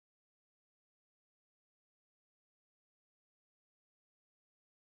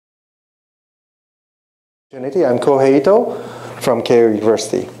I'm Kohei M.Itoh from Keio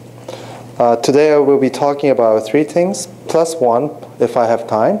University. Today I will be talking about three things, plus one if I have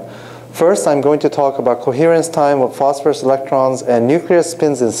time. First, I'm going to talk about coherence time of phosphorus electrons and nuclear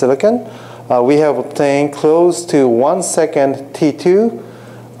spins in silicon. We have obtained close to 1 second T2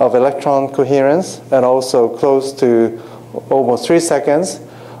 of electron coherence and also close to almost 3 seconds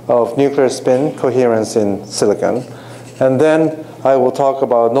of nuclear spin coherence in silicon. And then I will talk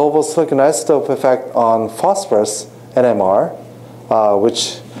about novel silicon isotope effect on phosphorus NMR,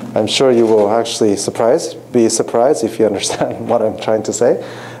 which I'm sure you will actually be surprised if you understand what I'm trying to say.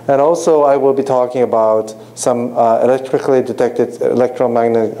 And also I will be talking about some electrically detected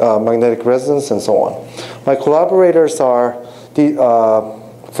electromagnetic resonance and so on. My collaborators are,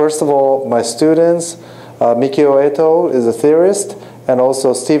 first of all, my students. Keio Itoh is a theorist, and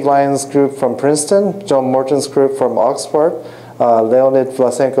also Steve Lyons' group from Princeton, John Morton's group from Oxford, Leonid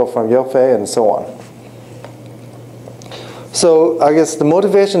Vlasenko from Yofei, and so on. So I guess the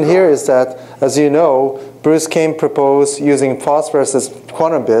motivation here is that, as you know, Bruce Kane proposed using phosphorus as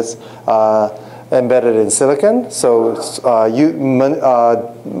quantum bits embedded in silicon. So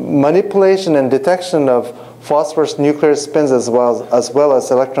manipulation and detection of phosphorus nuclear spins as well as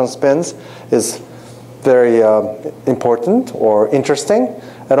electron spins is very important or interesting.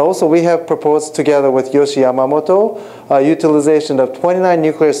 And also we have proposed together with Yoshi Yamamoto utilization of 29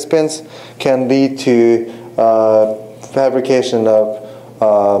 nuclear spins can lead to fabrication of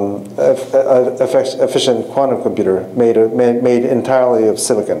efficient quantum computer made entirely of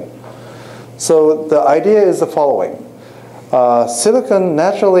silicon. So the idea is the following. Silicon,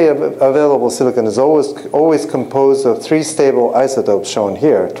 naturally available silicon is always composed of 3 stable isotopes shown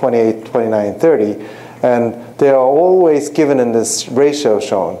here, 28, 29, 30. And they are always given in this ratio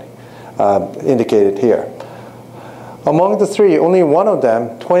shown, indicated here. Among the 3, only one of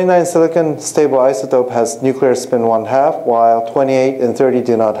them, 29 silicon stable isotope, has nuclear spin 1/2, while 28 and 30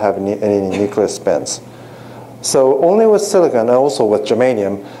 do not have any nuclear spins. So only with silicon, and also with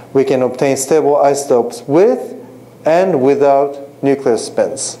germanium, we can obtain stable isotopes with and without nuclear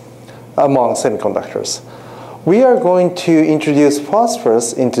spins among semiconductors. We are going to introduce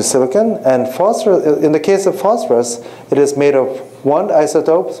phosphorus into silicon, and phosphorus, in the case of phosphorus, it is made of one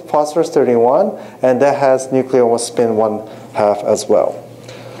isotope, phosphorus 31, and that has nuclear spin 1/2 as well.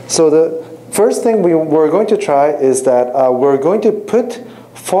 So the first thing we're going to try is that we're going to put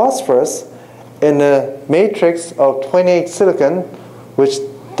phosphorus in a matrix of 28 silicon, which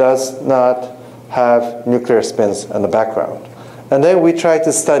does not have nuclear spins in the background. And then we try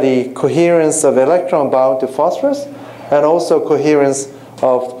to study coherence of electron bound to phosphorus and also coherence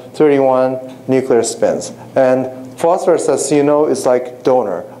of 31 nuclear spins. And phosphorus, as you know, is like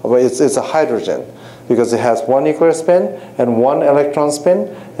donor. It's a hydrogen because it has 1 nuclear spin and 1 electron spin,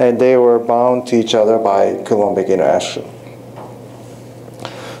 and they were bound to each other by Coulombic interaction.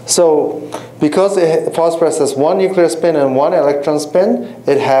 So because phosphorus has 1 nuclear spin and 1 electron spin,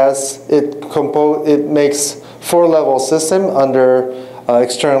 it makes 4-level system under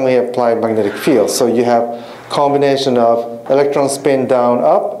externally applied magnetic field. So you have combination of electron spin down,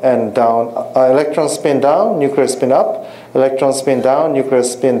 up, and down, electron spin down, nuclear spin up, electron spin down, nuclear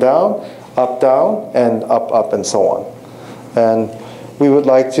spin down, and up, and so on. And we would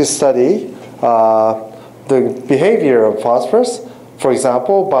like to study the behavior of phosphorus, for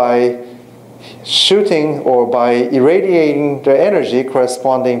example, by shooting or by irradiating the energy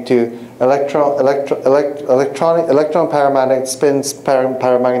corresponding to electron paramagnetic spins,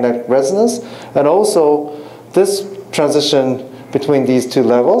 paramagnetic resonance, and also this transition between these 2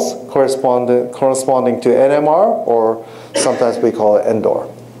 levels corresponding to NMR, or sometimes we call it ENDOR.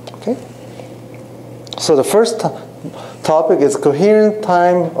 Okay. So the first topic is coherent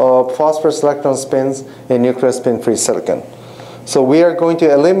time of phosphorus electron spins in nuclear spin-free silicon. So we are going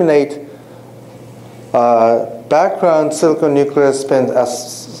to eliminate background silicon nuclear spins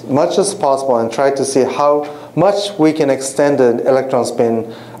as much as possible and try to see how much we can extend the electron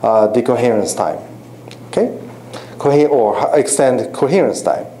spin decoherence time, okay? Or extend coherence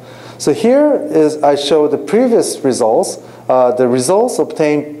time. So here I show the previous results, the results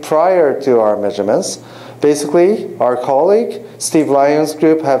obtained prior to our measurements. Basically, our colleague, Steve Lyons'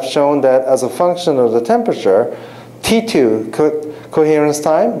 group, have shown that as a function of the temperature, T2 coherence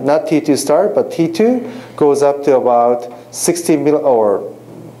time, not T2 start, but T2 goes up to about 60 or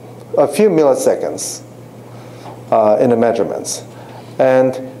a few milliseconds in the measurements.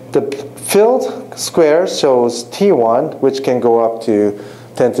 And the filled square shows T1, which can go up to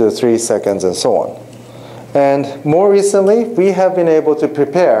 10 to the 3 seconds and so on. And more recently, we have been able to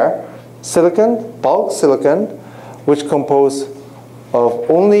prepare silicon, bulk silicon, which compose of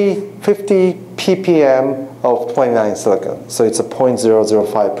only 50 ppm of 29 silicon. So it's a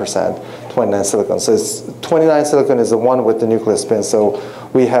 0.005% 29 silicon. So 29 silicon is the one with the nuclear spin. So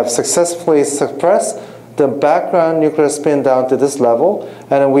we have successfully suppressed the background nuclear spin down to this level,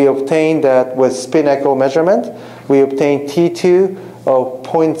 and then we obtained that with spin echo measurement, we obtained T2 of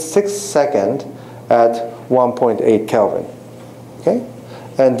 0.6 second at 1.8 Kelvin. Okay?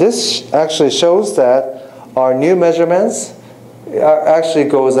 And this actually shows that our new measurements actually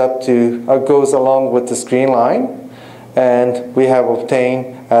goes along with the screen line, and we have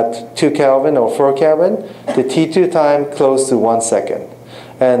obtained at 2 Kelvin or 4 Kelvin the T2 time close to 1 second.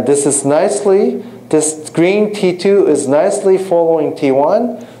 And this is nicely, this green T2 is nicely following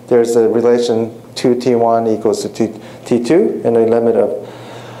T1. There's a relation 2 T1 equals to T2 in the limit of.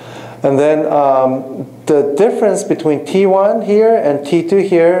 And then the difference between T1 here and T2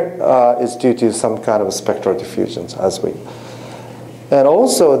 here is due to some kind of spectral diffusions as we. And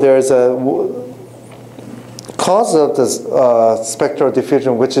also there's a cause of this spectral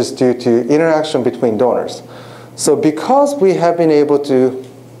diffusion, which is due to interaction between donors. So because we have been able to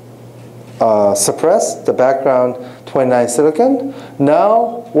suppress the background 29 silicon,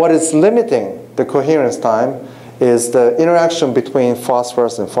 now what is limiting the coherence time is the interaction between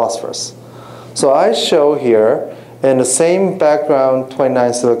phosphorus and phosphorus. So I show here in the same background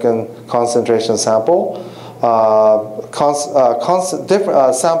 29 silicon concentration sample,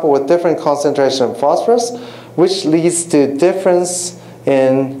 sample with different concentration of phosphorus, which leads to difference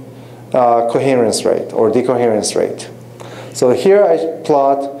in coherence rate or decoherence rate. So here I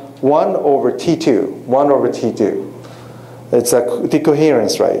plot 1 over T2, 1 over T2. It's a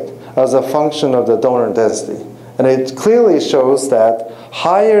decoherence rate as a function of the donor density. And it clearly shows that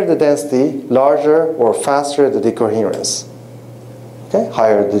higher the density, larger or faster the decoherence. Okay,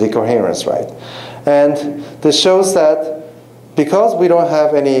 higher the decoherence rate. And this shows that because we don't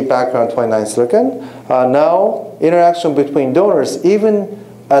have any background 29 silicon, now interaction between donors, even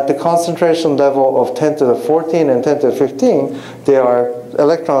at the concentration level of 10 to the 14 and 10 to the 15,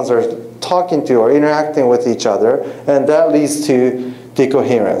 electrons are talking to or interacting with each other, and that leads to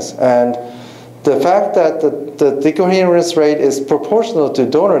decoherence. And the fact that the decoherence rate is proportional to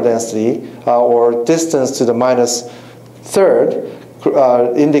donor density or distance to the minus third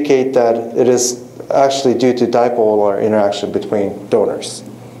indicate that it is actually due to dipolar interaction between donors.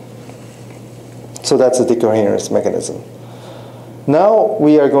 So that's a decoherence mechanism. Now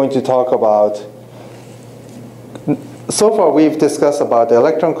we are going to talk about, so far we've discussed about the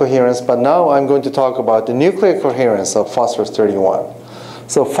electron coherence, but now I'm going to talk about the nuclear coherence of phosphorus-31.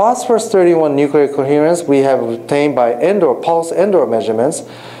 So phosphorus-31 nuclear coherence we have obtained by pulse Endor measurements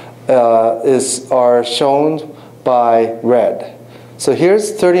are shown by red. So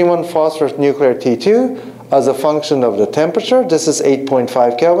here's 31 phosphorus nuclear T2 as a function of the temperature. This is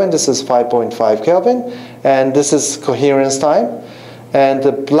 8.5 Kelvin, this is 5.5 Kelvin, and this is coherence time. And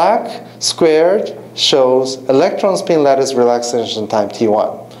the black squared shows electron spin lattice relaxation time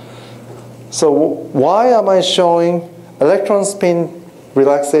T1. So why am I showing electron spin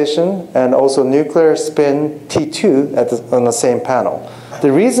relaxation and also nuclear spin T2 on the same panel?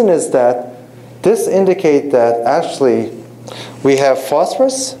 The reason is that this indicates that actually we have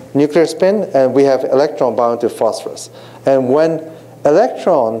phosphorus, nuclear spin, and we have electron bound to phosphorus. And when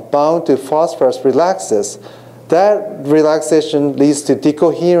electron bound to phosphorus relaxes, that relaxation leads to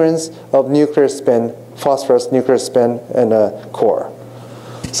decoherence of nuclear spin, phosphorus nuclear spin in the core.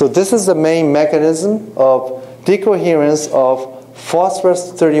 So this is the main mechanism of decoherence of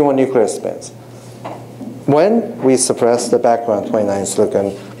phosphorus-31 nuclear spins when we suppress the background 29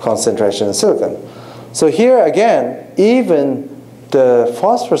 silicon concentration in silicon. So here again, even the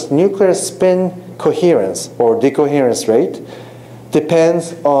phosphorus nuclear spin coherence or decoherence rate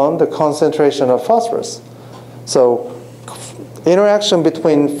depends on the concentration of phosphorus. So interaction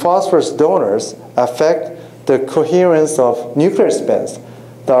between phosphorus donors affect the coherence of nuclear spins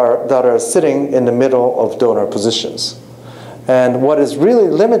that are sitting in the middle of donor positions. And what is really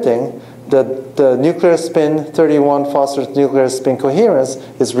limiting the nuclear spin 31 phosphorus nuclear spin coherence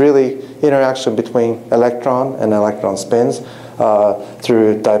is really interaction between electron and electron spins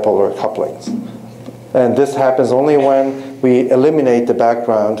through dipolar couplings. And this happens only when we eliminate the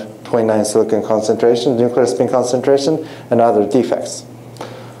background 29 silicon concentration, nuclear spin concentration, and other defects.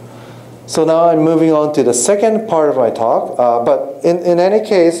 So now I'm moving on to the second part of my talk. But in any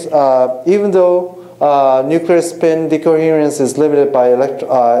case, even though nuclear spin decoherence is limited by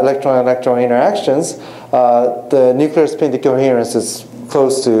electron-electron interactions, the nuclear spin decoherence is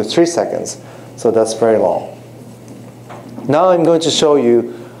close to 3 seconds. So that's very long. Now I'm going to show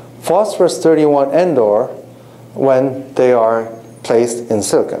you phosphorus-31 Endor when they are placed in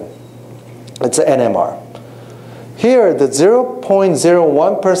silicon. It's an NMR. Here, the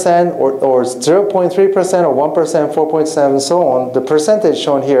 0.01% or 0.3% or 1%, 4.7, and so on, the percentage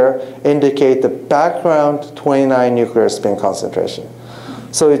shown here indicate the background 29 nuclear spin concentration.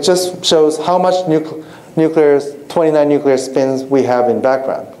 So it just shows how much 29 nuclear spins we have in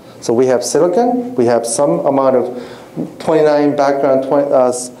background. So we have silicon, we have some amount of 29 background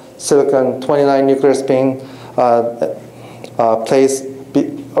silicon, 29 nuclear spin placed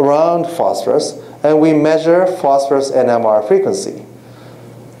around phosphorus, and we measure phosphorus NMR frequency.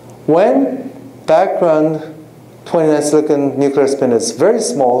 When background 29 silicon nuclear spin is very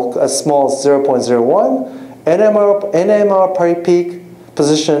small, as small as 0.01, NMR per peak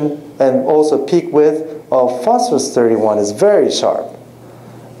position and also peak width of phosphorus 31 is very sharp.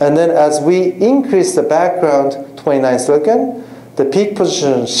 And then as we increase the background 29 silicon, the peak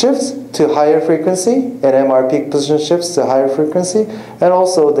position shifts to higher frequency, NMR peak position shifts to higher frequency, and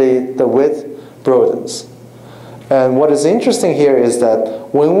also the width broadens. And what is interesting here is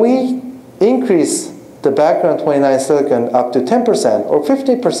that when we increase the background 29 silicon up to 10% or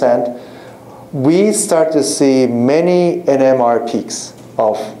 50%, we start to see many NMR peaks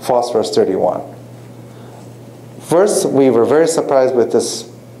of phosphorus 31. First, we were very surprised with this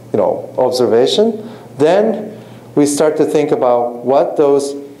observation. Then we start to think about what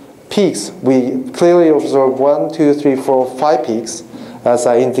those peaks, we clearly observed 1, 2, 3, 4, 5 peaks, as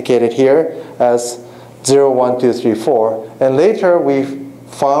I indicated here, as 0, 1, 2, 3, 4. And later we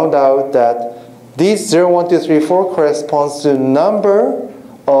found out that these 0, 1, 2, 3, 4 corresponds to the number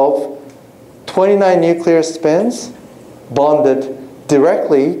of 29 nuclear spins bonded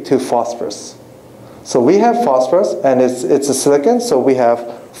directly to phosphorus. So we have phosphorus, and it's a silicon, so we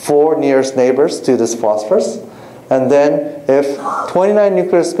have 4 nearest neighbors to this phosphorus. And then if 29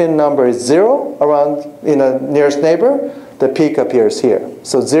 nuclear spin number is 0 around in a nearest neighbor, the peak appears here.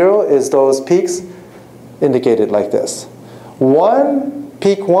 So 0 is those peaks indicated like this.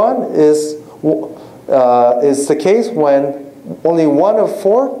 Peak 1 is the case when only 1 of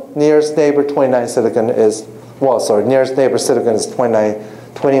 4 nearest neighbor 29 silicon is, nearest neighbor silicon is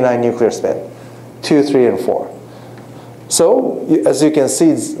 29 nuclear spin, 2, 3, and 4. So as you can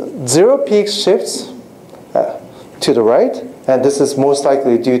see, 0 peak shifts to the right, and this is most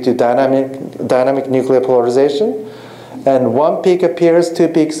likely due to dynamic nuclear polarization. And 1 peak appears, 2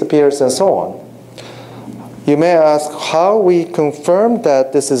 peaks appears, and so on. You may ask how we confirm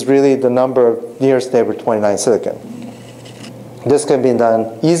that this is really the number of nearest neighbor 29 silicon. This can be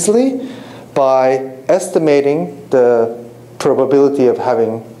done easily by estimating the probability of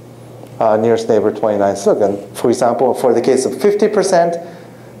having nearest neighbor 29 silicon. For example, for the case of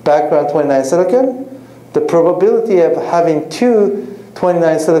 50% background 29 silicon, the probability of having 2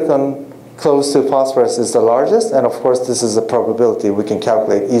 29 silicon close to phosphorus is the largest, and of course this is a probability we can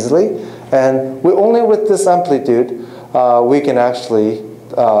calculate easily. And only with this amplitude we can actually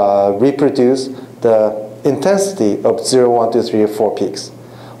reproduce the intensity of 0, 1, 2, 3, or 4 peaks.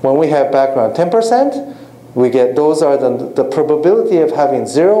 When we have background 10%, we get those are the probability of having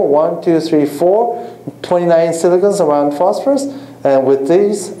 0, 1, 2, 3, 4, 29 silicons around phosphorus, and with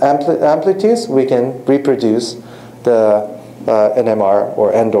these amplitudes we can reproduce the NMR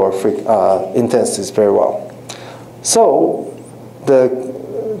or Endor intensities very well. So the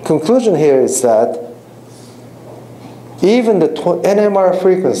conclusion here is that even the NMR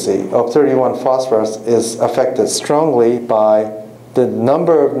frequency of 31 phosphorus is affected strongly by the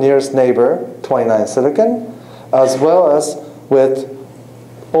number of nearest neighbor 29 silicon, as well as with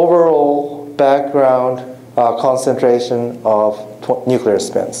overall background concentration of nuclear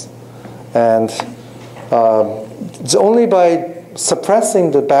spins. And it's only by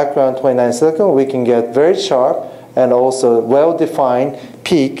suppressing the background 29 silicon we can get very sharp and also well-defined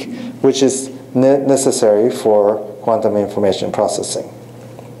peak, which is necessary for quantum information processing.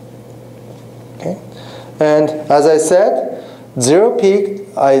 Okay? And as I said, 0 peak,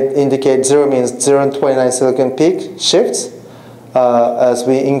 I indicate 0 means 0 and 29 silicon peak shifts as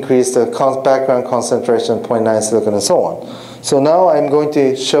we increase the background concentration of 29 silicon and so on. So now I'm going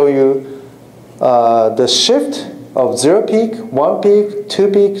to show you the shift of 0 peak, 1 peak,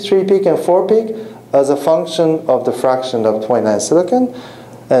 2 peak, 3 peak, and 4 peak as a function of the fraction of 29 silicon.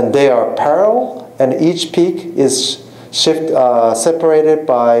 And they are parallel, and each peak is separated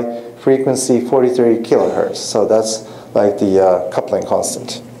by frequency 43 kilohertz. So that's like the coupling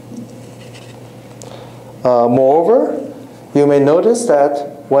constant. Moreover, you may notice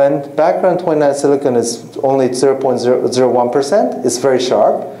that when background 29 silicon is only 0.001%, it's very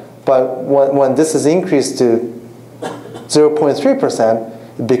sharp. But when this is increased to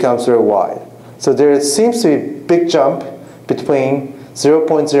 0.3%, it becomes very wide. So there seems to be a big jump between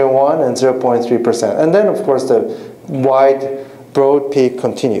 0.01 and 0.3%. And then, of course, the wide, broad peak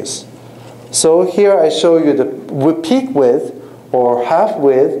continues. So here I show you the peak width, or half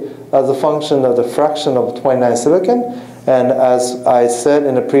width, as a function of the fraction of 29 silicon. And as I said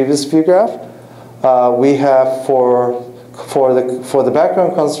in the previous view graph, we have for the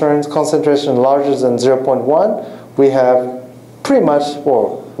background concentration larger than 0.1, we have pretty much,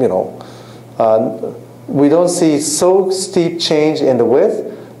 or you know, we don't see so steep change in the width,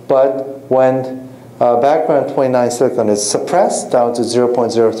 but when background 29 silicon is suppressed down to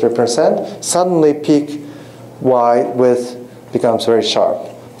 0.03%, suddenly peak width becomes very sharp.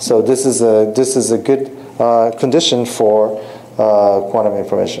 So this is a good condition for quantum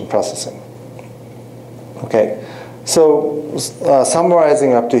information processing. Okay, so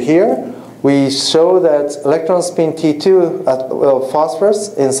summarizing up to here, we show that electron spin T2 at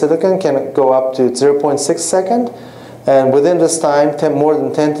phosphorus in silicon can go up to 0.6 second, and within this time, more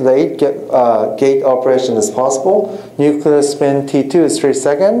than 10 to the 8 gate operation is possible. Nuclear spin T2 is 3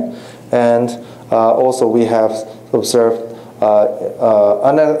 seconds, and also we have observed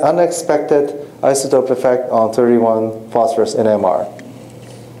unexpected isotope effect on 31 phosphorus in MR.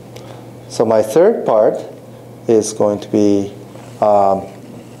 So my third part is going to be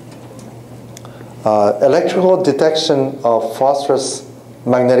electrical detection of phosphorus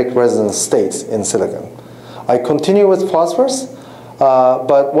magnetic resonance states in silicon. I continue with phosphorus,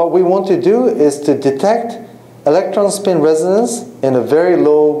 but what we want to do is to detect electron spin resonance in a very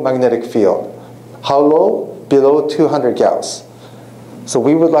low magnetic field. How low? Below 200 Gauss. So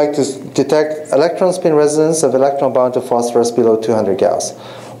we would like to detect electron spin resonance of electron bound to phosphorus below 200 Gauss.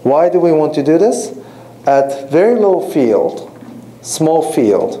 Why do we want to do this? At very low field, small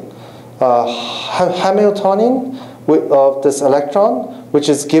field, Hamiltonian of this electron, which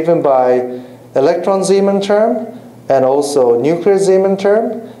is given by electron Zeeman term and also nuclear Zeeman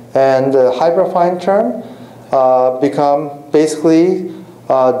term and hyperfine term, become basically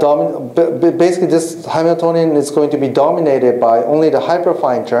this Hamiltonian is going to be dominated by only the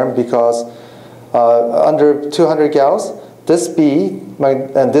hyperfine term, because under 200 Gauss, this B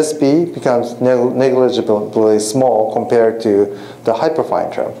and this B becomes negligibly small compared to the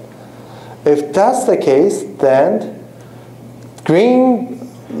hyperfine term. If that's the case, then green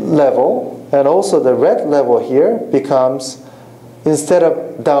level and also the red level here becomes, instead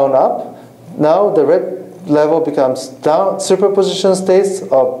of down up, now the red level becomes down, superposition states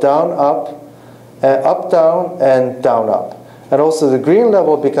of down up down and down up. And also the green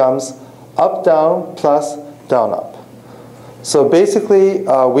level becomes up down plus down up. So basically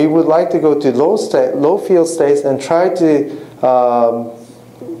we would like to go to low field states and try to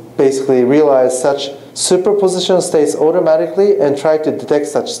basically realize such superposition states automatically and try to detect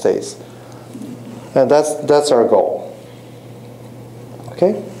such states. And that's our goal.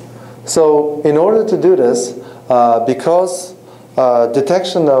 Okay? So in order to do this, because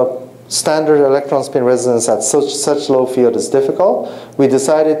detection of standard electron spin resonance at such low field is difficult, we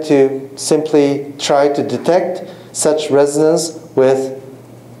decided to simply try to detect such resonance with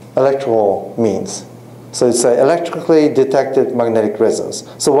electrical means. So it's an electrically detected magnetic resonance.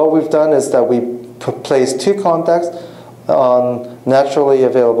 So what we've done is that we placed 2 contacts on naturally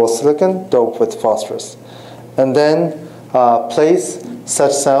available silicon doped with phosphorus, and then place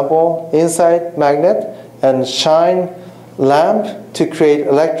such sample inside magnet and shine lamp to create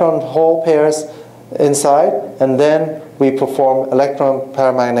electron hole pairs inside, and then we perform electron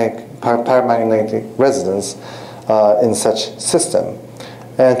paramagnetic resonance in such system,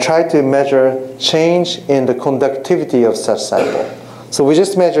 and try to measure change in the conductivity of such sample. So we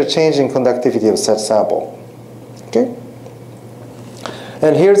just measure change in conductivity of such sample. Okay?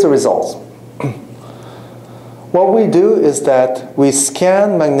 And here's the results. What we do is that we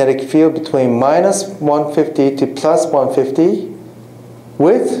scan magnetic field between minus 150 to plus 150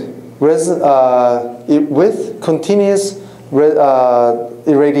 with continuous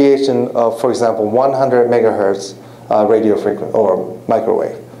irradiation of, for example, 100 megahertz radio frequency or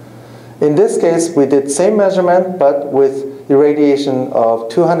microwave. In this case, we did same measurement, but with irradiation of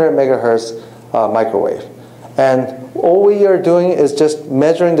 200 megahertz microwave. And all we are doing is just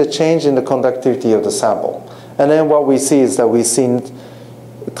measuring the change in the conductivity of the sample. And then what we see is that we see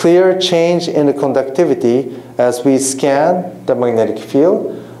clear change in the conductivity as we scan the magnetic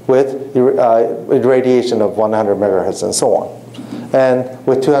field with irradiation of 100 megahertz and so on. And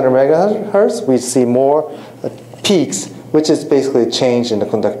with 200 megahertz, we see more peaks, which is basically a change in the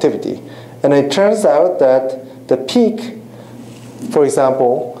conductivity. And it turns out that the peak, for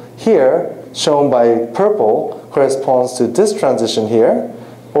example, here, shown by purple, corresponds to this transition here,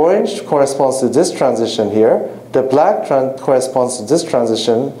 orange corresponds to this transition here, the black corresponds to this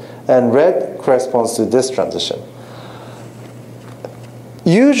transition, and red corresponds to this transition.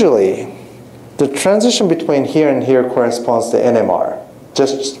 Usually, the transition between here and here corresponds to NMR,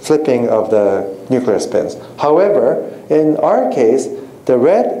 just flipping of the nuclear spins. However, in our case, the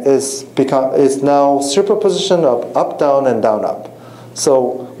red is now superposition of up, down, and down, up.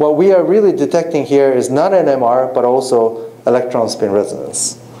 So what we are really detecting here is not NMR, but also electron spin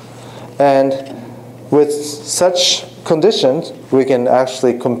resonance. And with such conditions, we can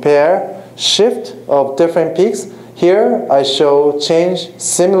actually compare shift of different peaks. Here, I show change,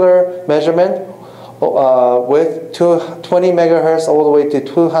 similar measurement with 20 megahertz all the way to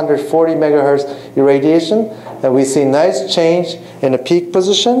 240 megahertz irradiation. And we see nice change in the peak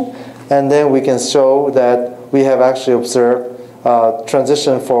position. And then we can show that we have actually observed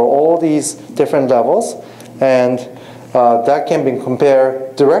transition for all these different levels. And that can be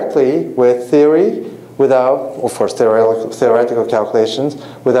compared directly with theory without, of course, theoretical calculations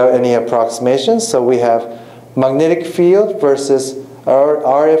without any approximations. So we have magnetic field versus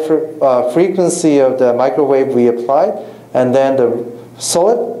RF frequency of the microwave we applied, and then the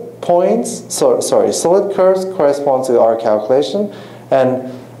solid points, solid curves correspond to our calculation,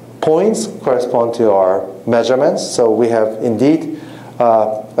 and points correspond to our measurements. So we have indeed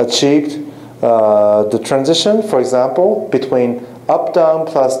achieved the transition, for example, between up-down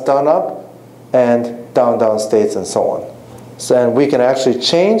plus down-up and down-down states and so on. So, and we can actually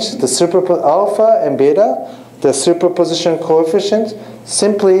change the alpha and beta, the superposition coefficient,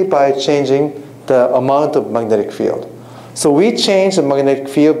 simply by changing the amount of magnetic field. So we change the magnetic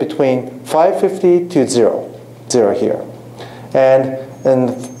field between 550 to 0 here. And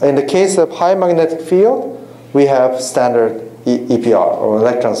in the case of high magnetic field, we have standard EPR, or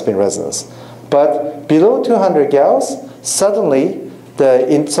electron spin resonance. But below 200 Gauss, suddenly,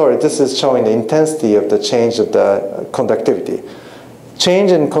 this is showing the intensity of the change of the conductivity.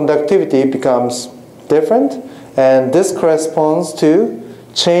 Change in conductivity becomes different, and this corresponds to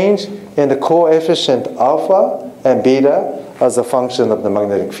change in the coefficient alpha and beta as a function of the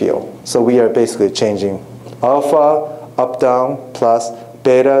magnetic field. So we are basically changing alpha up down plus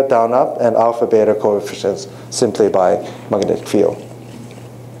beta down up and alpha beta coefficients simply by magnetic field.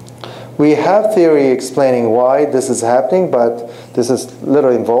 We have theory explaining why this is happening, but this is a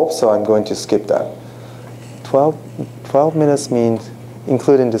little involved, so I'm going to skip that. 12 minutes means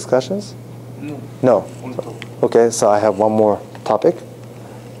including discussions? No. Okay, so I have one more topic.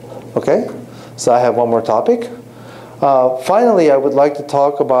 Okay, so I have one more topic. Finally, I would like to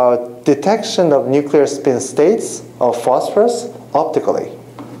talk about detection of nuclear spin states of phosphorus optically.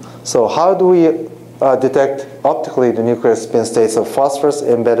 So how do we detect optically the nuclear spin states of phosphorus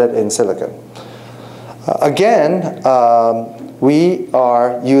embedded in silicon? Again, we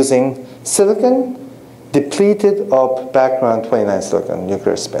are using silicon depleted of background 29 silicon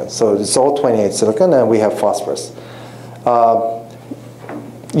nuclear spin. So it's all 28 silicon, and we have phosphorus.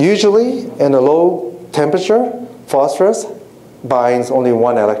 Usually, in a low temperature, phosphorus binds only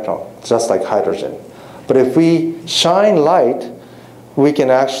one electron, just like hydrogen. But if we shine light, we can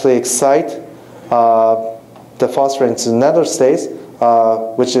actually excite the phosphorus into another state,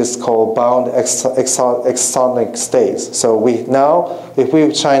 which is called bound excionic states. So if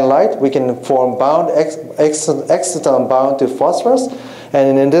we shine light, we can form bound exciton bound to phosphorus.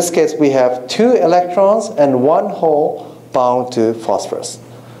 And in this case, we have 2 electrons and 1 hole bound to phosphorus.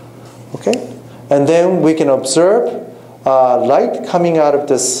 Okay? And then we can observe light coming out of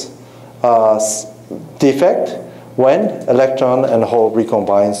this defect when electron and hole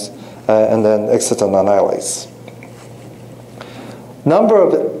recombines and then exciton annihilates. Number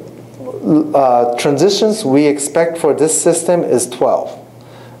of transitions we expect for this system is 12.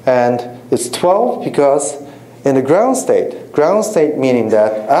 And it's 12 because in the ground state meaning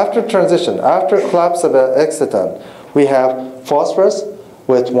that after transition, after collapse of an exciton, we have phosphorus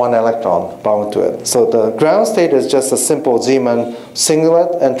with 1 electron bound to it. So the ground state is just a simple Zeeman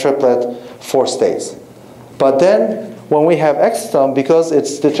singlet and triplet 4 states. But then when we have exciton, because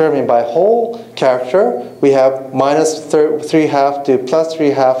it's determined by hole character, we have minus 3/2 to plus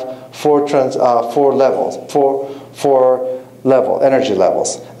 3/2 4 energy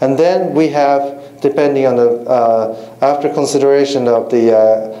levels. And then we have, depending on the, after consideration of the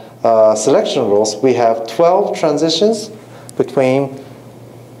selection rules, we have 12 transitions between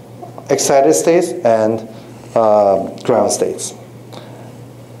excited states and ground states.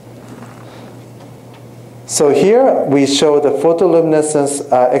 So here we show the photoluminescence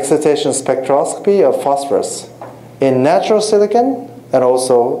excitation spectroscopy of phosphorus in natural silicon and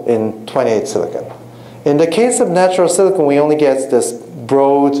also in 28 silicon. In the case of natural silicon, we only get this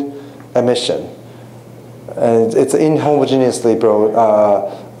broad emission. And it's inhomogeneously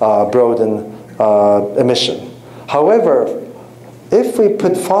broadened emission. However, if we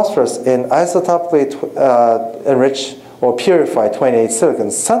put phosphorus in isotopically enriched or purified 28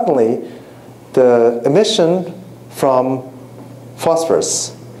 silicon, suddenly the emission from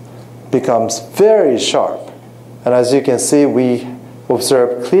phosphorus becomes very sharp. And as you can see, we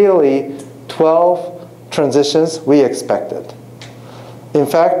observe clearly 12 transitions we expected. In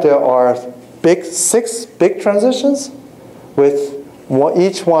fact, there are 6 big transitions with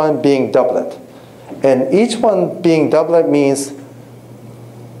each one being doublet. And each one being doublet means,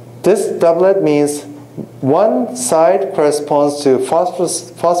 this doublet means one side corresponds to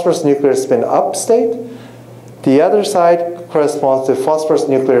phosphorus nuclear spin up state, the other side corresponds to phosphorus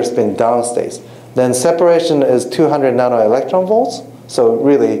nuclear spin down state. Then separation is 200 nanoelectron volts. So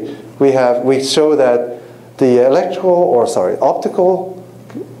really, we show that the optical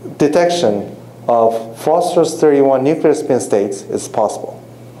detection of phosphorus 31 nuclear spin states is possible.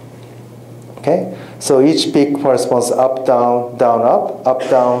 Okay? So each peak corresponds to up, down, down, up,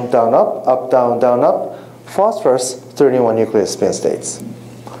 down, down, up, down, down, up, phosphorus 31 nuclear spin states.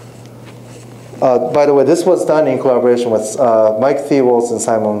 By the way, this was done in collaboration with Mike Thiewolds and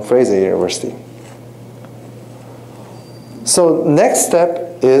Simon Fraser University. So next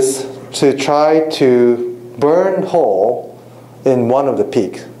step is to try to burn hole in one of the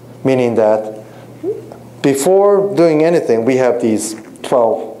peaks, meaning that before doing anything, we have these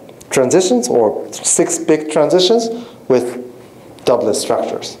 12 transitions or 6 big transitions with doublet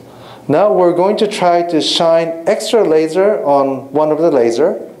structures. Now we're going to try to shine extra laser on one of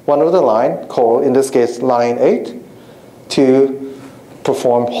the line, called in this case line 8, to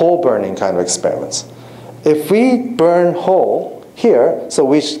perform hole burning kind of experiments. If we burn hole here, so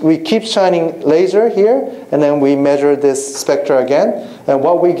we keep shining laser here, and then we measure this spectra again, and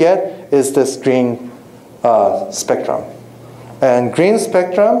what we get is this green spectrum. And green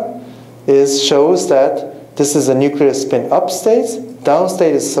spectrum shows that this is a nuclear spin up state, down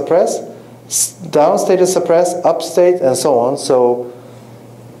state is suppressed, up state, and so on. So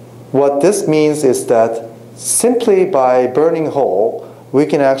what this means is that simply by burning hole, we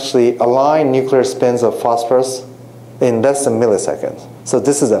can actually align nuclear spins of phosphorus in less than milliseconds. So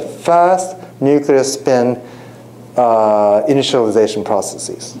this is a fast nuclear spin initialization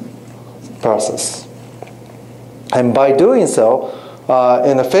process. And by doing so,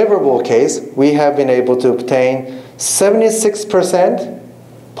 in a favorable case, we have been able to obtain 76%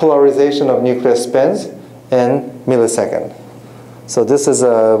 polarization of nuclear spins in millisecond. So this is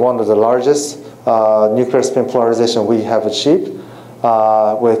one of the largest nuclear spin polarization we have achieved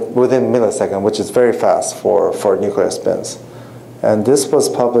within millisecond, which is very fast for nuclear spins. And this was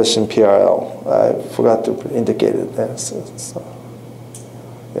published in PRL. I forgot to indicate it there.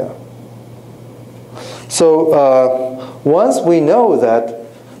 Yeah. So once we know that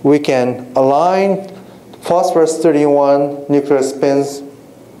we can align phosphorus 31 nuclear spins,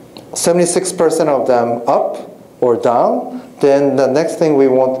 76% of them up or down, then the next thing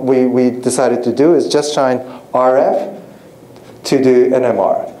we decided to do is just shine RF to do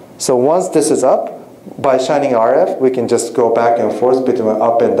NMR. So once this is up, by shining RF, we can just go back and forth between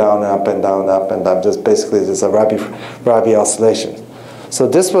up and down, up and down, up and down. Just basically, this is a Rabi oscillation. So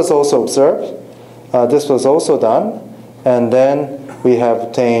this was also observed. This was also done. And then we have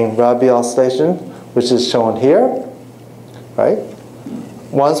obtained Rabi oscillation, which is shown here, right?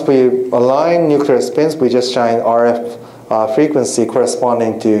 Once we align nuclear spins, we just shine RF frequency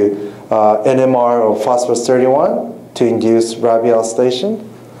corresponding to NMR of phosphorus 31 to induce Rabi oscillation.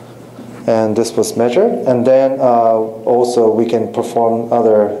 And this was measured. And then also we can perform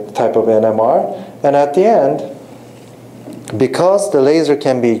other type of NMR. And at the end, because the laser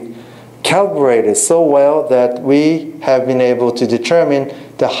can be calibrated so well that we have been able to determine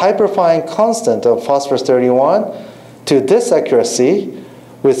the hyperfine constant of phosphorus 31 to this accuracy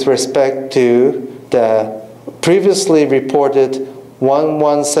with respect to the previously reported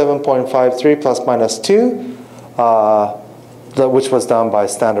 117.53 plus minus 2, which was done by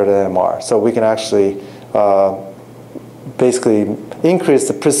standard NMR. So we can actually basically increase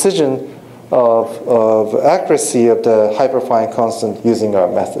the precision of accuracy of the hyperfine constant using our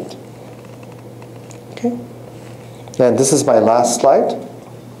method. Okay. And this is my last slide.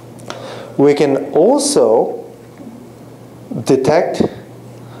 We can also detect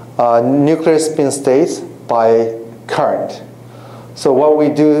nuclear spin states by current. So what we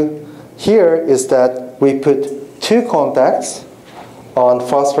do here is that we put 2 contacts on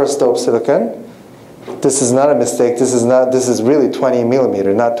phosphorus doped silicon. This is not a mistake. This is really 20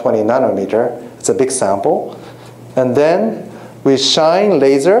 millimeter, not 20 nanometer. It's a big sample. And then we shine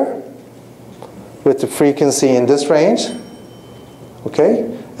laser with the frequency in this range,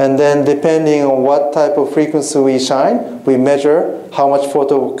 okay? And then depending on what type of frequency we shine, we measure how much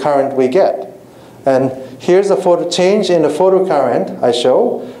photocurrent we get. And here's a photo change in the photocurrent I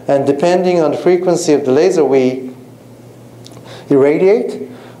show, and depending on the frequency of the laser we irradiate,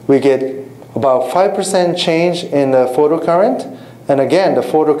 we get about 5% change in the photocurrent. And again, the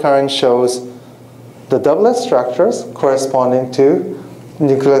photocurrent shows the doublet structures corresponding to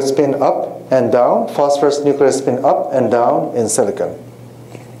nuclear spin up and down, phosphorus nuclear spin up and down in silicon.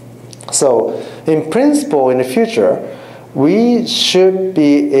 So in principle, in the future, we should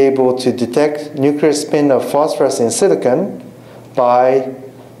be able to detect nuclear spin of phosphorus in silicon by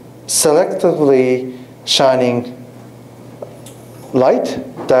selectively shining light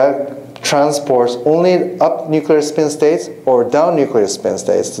that transports only up nuclear spin states or down nuclear spin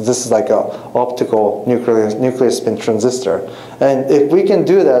states. So this is like an optical nuclear spin transistor. And if we can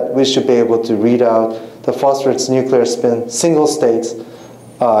do that, we should be able to read out the phosphorus nuclear spin single states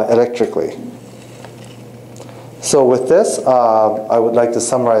electrically. So with this, I would like to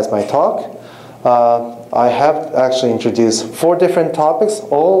summarize my talk. I have actually introduced 4 different topics,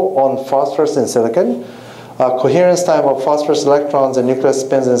 all on phosphorus in silicon. Coherence time of phosphorus electrons and nuclear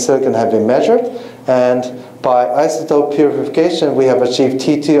spins in silicon have been measured, and by isotope purification, we have achieved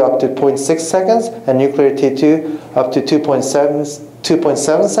T2 up to 0.6 seconds and nuclear T2 up to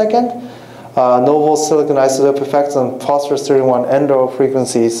 2.7 seconds. Novel silicon isotope effects on phosphorus 31 endo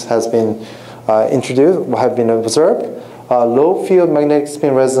frequencies has been have been observed. Low field magnetic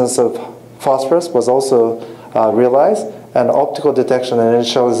spin resonance of phosphorus was also realized, and optical detection and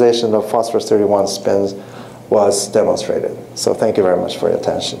initialization of phosphorus 31 spins was demonstrated. So thank you very much for your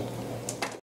attention.